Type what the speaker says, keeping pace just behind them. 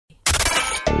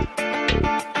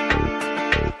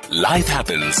Life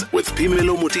Happens with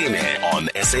Phemelo Motene on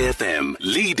SAFM,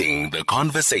 leading the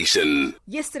conversation.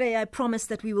 Yesterday, I promised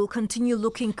that we will continue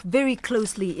looking very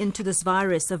closely into this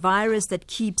virus, a virus that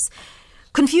keeps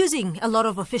confusing a lot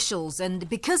of officials. And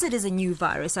because it is a new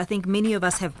virus, I think many of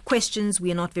us have questions. We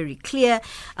are not very clear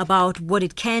about what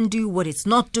it can do, what it's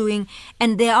not doing.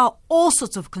 And there are all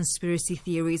sorts of conspiracy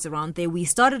theories around there. We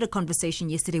started a conversation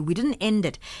yesterday. We didn't end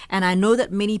it. And I know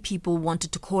that many people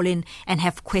wanted to call in and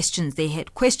have questions. They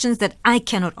had questions that I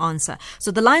cannot answer.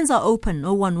 So the lines are open,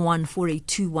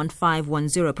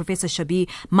 011-482-1510. Professor Shabir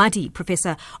Madhi,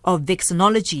 Professor of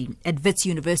Vaccinology at Wits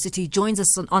University, joins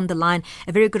us on the line.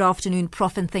 A very good afternoon, Prof,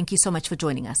 and thank you so much for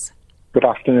joining us. Good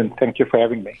afternoon. Thank you for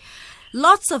having me.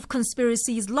 Lots of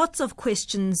conspiracies, lots of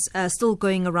questions still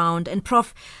going around. And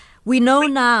Prof, we know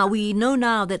now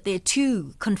that there are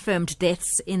 2 confirmed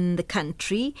deaths in the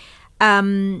country.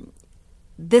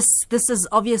 This is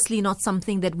obviously not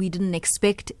something that we didn't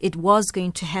expect. It was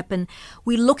going to happen.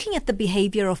 We're looking at the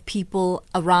behavior of people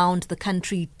around the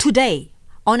country today,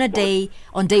 on day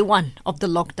 1 of the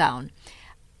lockdown.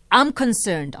 I'm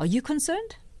concerned. Are you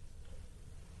concerned?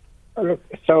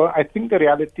 So I think the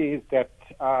reality is that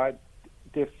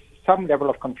there's some level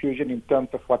of confusion in terms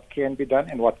of what can be done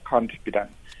and what can't be done.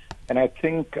 And I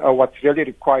think what's really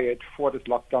required for this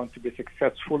lockdown to be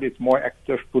successful is more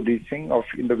active policing of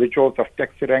individuals, of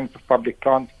taxi ranks, of public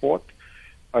transport.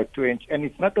 And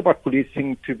it's not about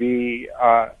policing to be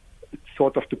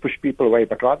sort of to push people away,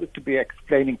 but rather to be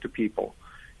explaining to people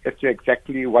as to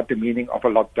exactly what the meaning of a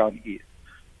lockdown is.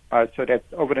 So that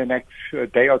over the next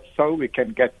day or so, we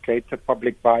can get greater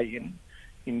public buy-in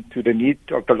into the need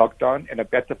of the lockdown and a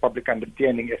better public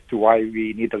understanding as to why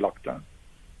we need a lockdown.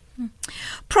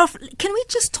 Prof, can we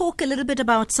just talk a little bit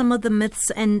about some of the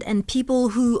myths and people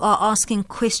who are asking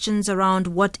questions around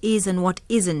what is and what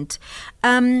isn't?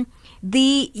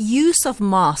 The use of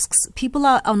masks. People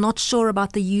are not sure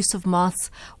about the use of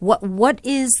masks. What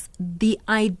is the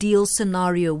ideal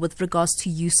scenario with regards to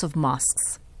use of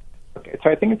masks? Okay, so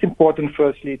I think it's important,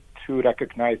 firstly, to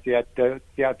recognize that there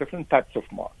are different types of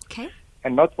masks. Okay.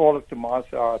 And not all of the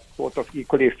masks are sort of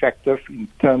equally effective in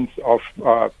terms of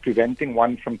preventing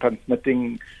one from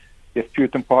transmitting the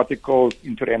sputum particles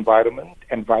into the environment,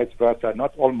 and vice versa.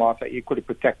 Not all masks are equally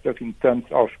protective in terms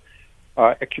of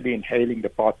actually inhaling the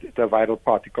viral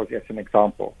particles, as an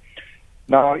example.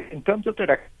 Now, in terms of the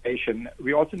recommendation,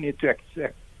 we also need to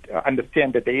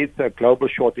understand that there is a global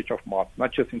shortage of masks,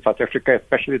 not just in South Africa,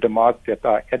 especially the masks that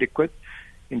are adequate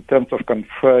in terms of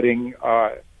conferring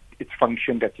its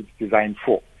function that it's designed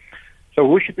for. So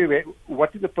what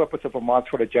is the purpose of a mask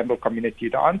for the general community?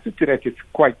 The answer to that is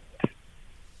quite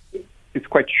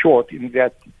short, in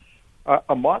that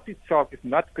a mask itself is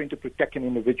not going to protect an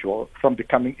individual from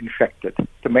becoming infected.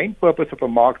 The main purpose of a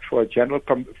mask for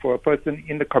a person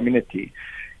in the community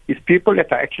is people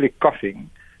that are actually coughing,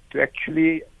 to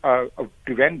actually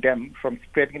prevent them from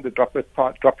spreading the droplet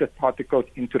particles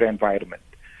into the environment.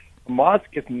 A mask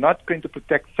is not going to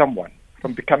protect someone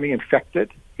from becoming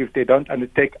infected if they don't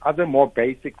undertake other more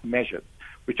basic measures,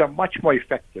 which are much more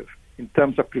effective in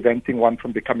terms of preventing one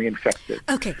from becoming infected.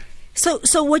 Okay. So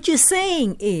what you're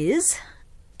saying is,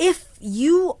 if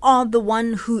you are the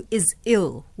one who is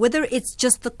ill, whether it's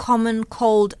just the common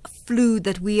cold, flu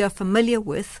that we are familiar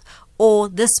with, or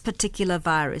this particular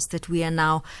virus that we are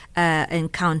now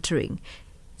encountering,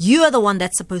 you are the one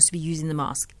that's supposed to be using the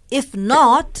mask. If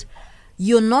not,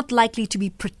 you're not likely to be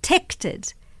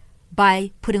protected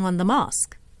by putting on the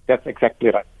mask. That's exactly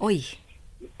right. Oy.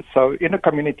 So in a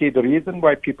community, the reason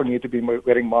why people need to be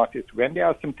wearing masks is when they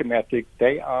are symptomatic,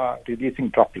 they are releasing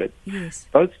droplets. Yes.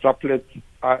 Those droplets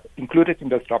are included in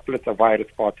those droplets are virus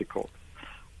particles.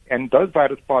 And those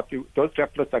those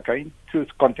droplets are going to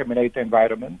contaminate the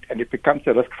environment, and it becomes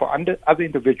a risk for other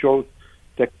individuals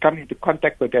that come into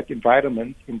contact with that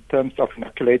environment in terms of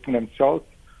inoculating themselves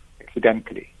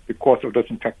accidentally because of those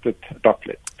infected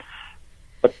droplets.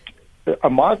 But a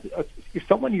mask, if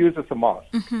someone uses a mask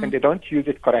and they don't use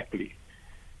it correctly,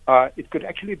 it could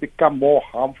actually become more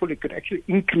harmful. It could actually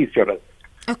increase your risk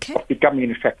of becoming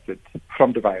infected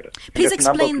from the virus. Please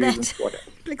explain that.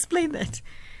 Explain that.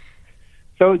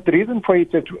 So the reason for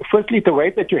it is, firstly, the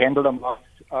way that you handle a mask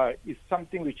is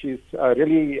something which is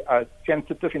really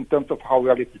sensitive in terms of how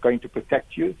well it's going to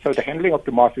protect you. So the handling of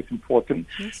the mask is important.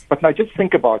 Yes. But now just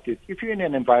think about it. If you're in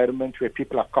an environment where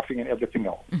people are coughing and everything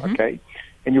else, okay,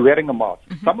 and you're wearing a mask,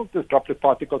 some of those droplet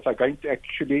particles are going to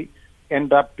actually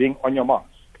end up being on your mask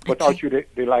without you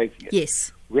realizing it.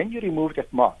 Yes. When you remove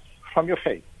that mask from your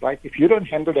face, right, if you don't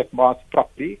handle that mask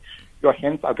properly, your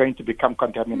hands are going to become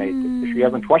contaminated. If you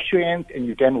haven't washed your hands and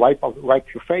you then wipe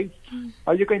your face,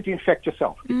 are you going to infect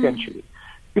yourself, essentially?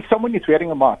 If someone is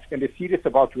wearing a mask and they're serious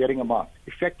about wearing a mask,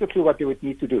 effectively what they would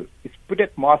need to do is put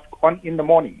that mask on in the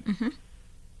morning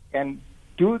and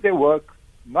do their work,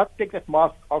 not take that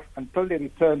mask off until they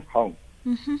return home.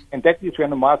 And that is when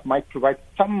the mask might provide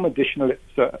some additional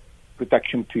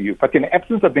protection to you. But in the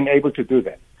absence of being able to do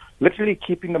that, literally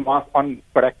keeping the mask on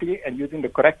correctly and using the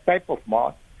correct type of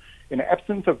mask, in the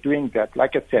absence of doing that,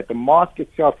 like I said, the mask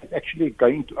itself is actually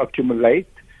going to accumulate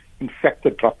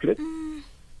infected droplets.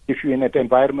 If you're in an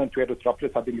environment where the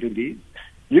droplets are being released,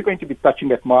 you're going to be touching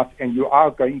that mask and you are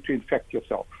going to infect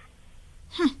yourself.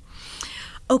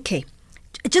 Okay.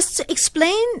 Just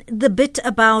explain the bit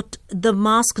about the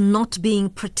mask not being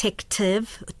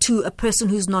protective to a person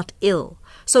who's not ill.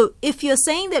 So if you're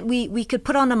saying that we could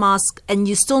put on a mask and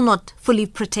you're still not fully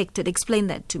protected, explain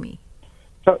that to me.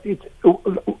 So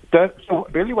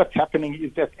really what's happening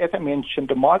is that, as I mentioned,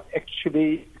 the mask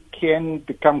actually can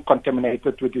become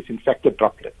contaminated with these infected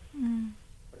droplets.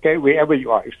 Okay, wherever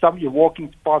you are. If you're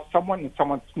walking past someone and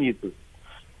someone sneezes,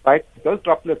 right, those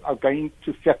droplets are going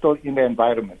to settle in the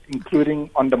environment, including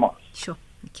on the mask. Sure.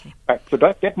 Okay. Right, so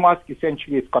that mask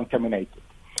essentially is contaminated.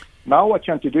 Now what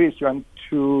you want to do is you want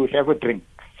to have a drink.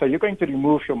 So you're going to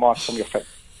remove your mask from your face.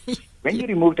 When you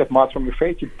remove that mask from your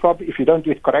face, you probably, if you don't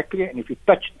do it correctly, and if you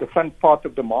touch the front part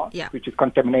of the mask, which is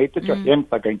contaminated, your hands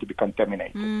are going to be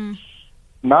contaminated.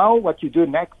 Now what you do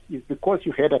next is, because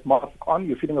you had that mask on,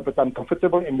 you're feeling a bit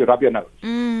uncomfortable and you rub your nose,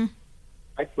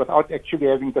 right, without actually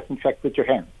having disinfected your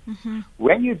hands.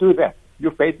 When you do that,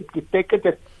 you've basically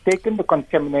taken the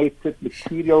contaminated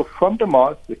material from the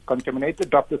mask, the contaminated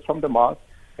droplets from the mask,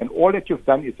 and all that you've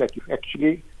done is that you've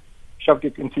actually shoved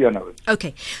it into your nose.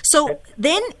 Okay. So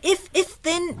then,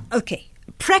 okay,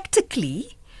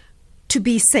 practically, to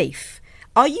be safe,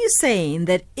 are you saying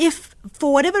that if,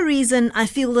 for whatever reason, I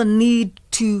feel the need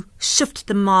to shift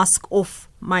the mask off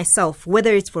myself,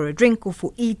 whether it's for a drink or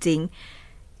for eating,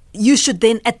 you should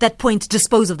then, at that point,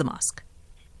 dispose of the mask?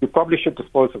 You probably should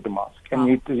dispose of the mask, and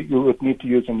you would need to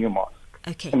use a new mask.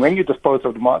 Okay. And when you dispose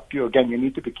of the mask, you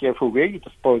need to be careful where you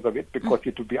dispose of it, because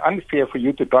it would be unfair for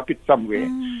you to drop it somewhere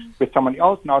where someone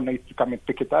else now needs to come and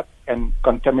pick it up and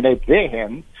contaminate their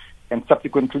hands and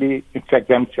subsequently infect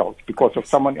themselves because of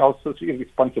someone else's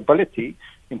irresponsibility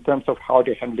in terms of how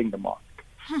they're handling the mask.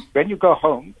 When you go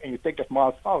home and you take that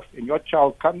mask off and your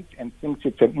child comes and thinks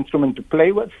it's an instrument to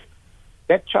play with,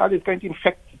 that child is going to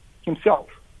infect himself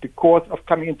because of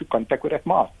coming into contact with that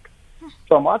mask.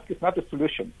 So a mask is not a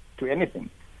solution to anything.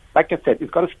 Like I said,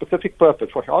 it's got a specific purpose.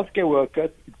 For healthcare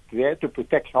workers, it's there to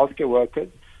protect healthcare workers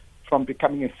from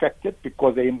becoming infected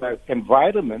because they're in an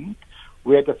environment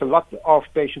where there's a lot of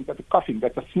patients that are coughing,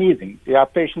 that are sneezing. There are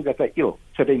patients that are ill,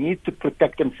 so they need to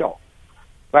protect themselves.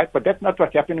 Right? But that's not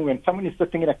what's happening when someone is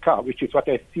sitting in a car, which is what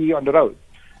I see on the road.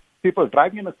 People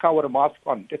driving in a car with a mask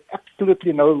on. There's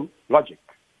absolutely no logic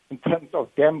in terms of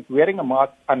them wearing a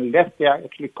mask unless they are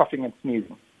actually coughing and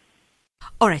sneezing.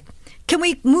 All right. Can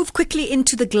we move quickly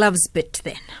into the gloves bit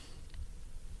then?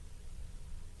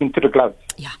 Into the gloves?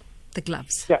 Yeah, the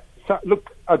gloves. Yeah. So look,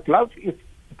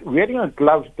 wearing a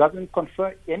glove doesn't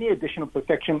confer any additional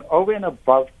protection over and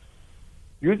above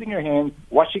using your hands,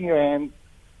 washing your hands,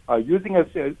 using a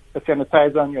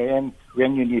sanitizer on your hands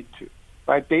when you need to.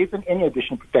 Right? There isn't any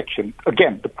additional protection.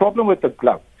 Again, the problem with the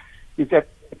glove is that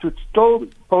it would still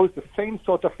pose the same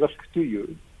sort of risk to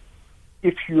you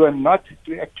if you are not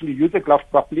to actually use the glove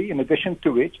properly, in addition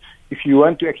to which, if you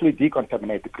want to actually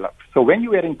decontaminate the glove. So when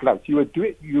you're wearing gloves, you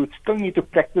would still need to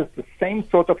practice the same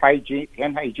sort of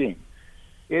hand hygiene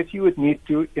as you would need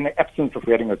to in the absence of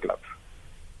wearing a glove.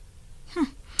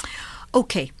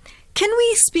 Okay. Can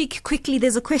we speak quickly?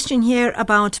 There's a question here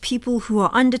about people who are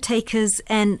undertakers,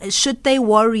 and should they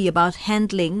worry about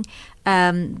handling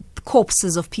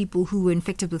corpses of people who were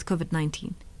infected with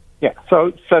COVID-19? Yeah,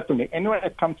 so certainly anyone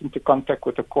that comes into contact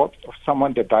with a corpse of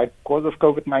someone that died because of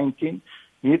COVID-19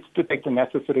 needs to take the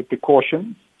necessary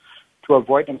precautions to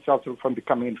avoid themselves from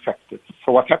becoming infected.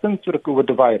 So what happens with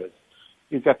the virus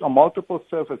is that on multiple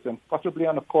surfaces, and possibly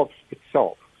on a corpse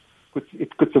itself,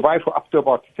 it could survive for up to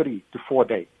about 3 to 4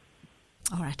 days.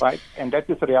 All right. Right, and that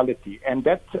is a reality, and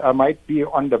that might be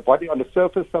on the body, on the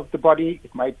surface of the body.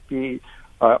 It might be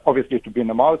obviously to be in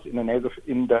the mouth, in the nose,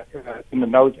 in the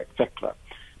nose, etc.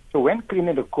 So when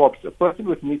cleaning the corpse, a person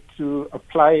would need to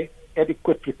apply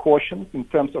adequate precautions in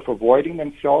terms of avoiding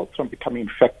themselves from becoming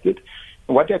infected.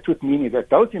 And what that would mean is that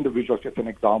those individuals, as an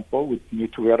example, would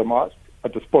need to wear a mask, a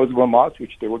disposable mask,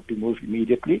 which they would remove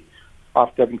immediately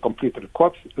after having completed the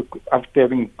corpse, after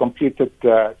having completed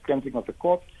the cleansing of the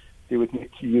corpse. They would need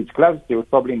to use gloves. They would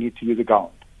probably need to use a gown.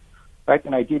 right?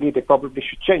 And ideally, they probably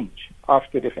should change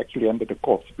after they've actually ended the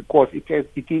course because it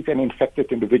is an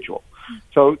infected individual.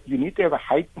 So you need to have a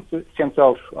heightened sense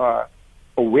of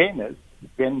awareness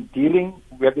when dealing,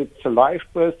 whether it's a live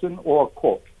person or a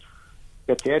corpse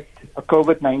that had a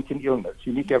COVID-19 illness.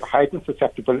 You need to have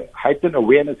heightened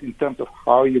awareness in terms of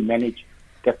how you manage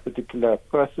that particular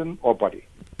person or body.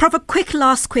 Prof, a quick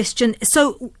last question.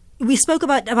 So we spoke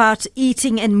about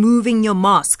eating and moving your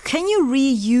mask. Can you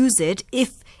reuse it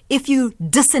if you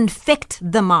disinfect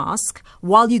the mask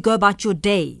while you go about your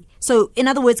day? So, in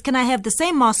other words, can I have the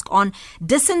same mask on,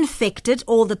 disinfect it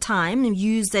all the time, and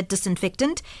use that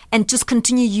disinfectant, and just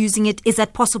continue using it? Is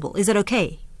that possible? Is that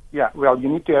okay? Yeah, well, you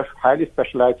need to have highly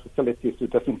specialized facilities to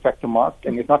disinfect the mask,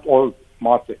 and it's not all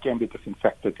masks that can be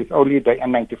disinfected. It's only the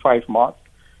N95 mask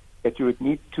that you would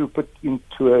need to put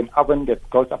into an oven that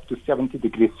goes up to 70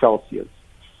 degrees Celsius.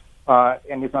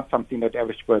 And it's not something that the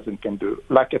average person can do.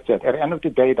 Like I said, at the end of the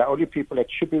day, the only people that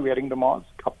should be wearing the mask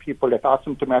are people that are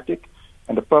symptomatic,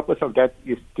 and the purpose of that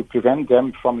is to prevent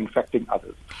them from infecting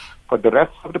others. For the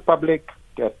rest of the public,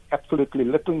 there's absolutely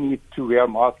little need to wear a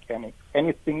mask, and if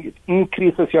anything, it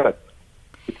increases your risk.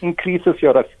 It increases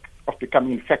your risk of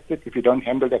becoming infected if you don't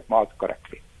handle that mask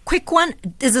correctly. Quick one,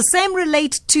 does the same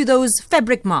relate to those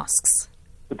fabric masks?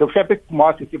 The fabric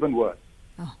mask is even worse.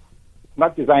 Oh. It's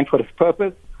not designed for this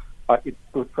purpose. It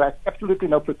provides absolutely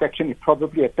no protection. It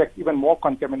probably affects even more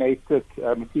contaminated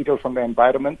material from the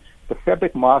environment. The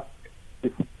fabric mask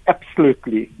is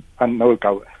absolutely a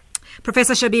no-goer.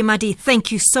 Professor Shabir Madhi,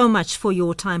 thank you so much for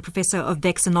your time, Professor of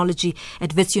Vaccinology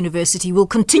at Wits University. We'll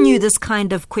continue this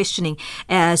kind of questioning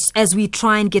as we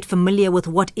try and get familiar with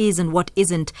what is and what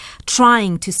isn't,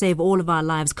 trying to save all of our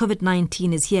lives.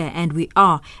 COVID-19 is here, and we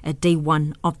are at day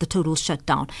one of the total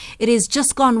shutdown. It is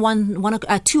just gone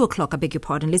 2 o'clock, I beg your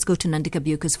pardon. Let's go to Nandika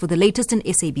Bukas for the latest in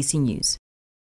SABC News.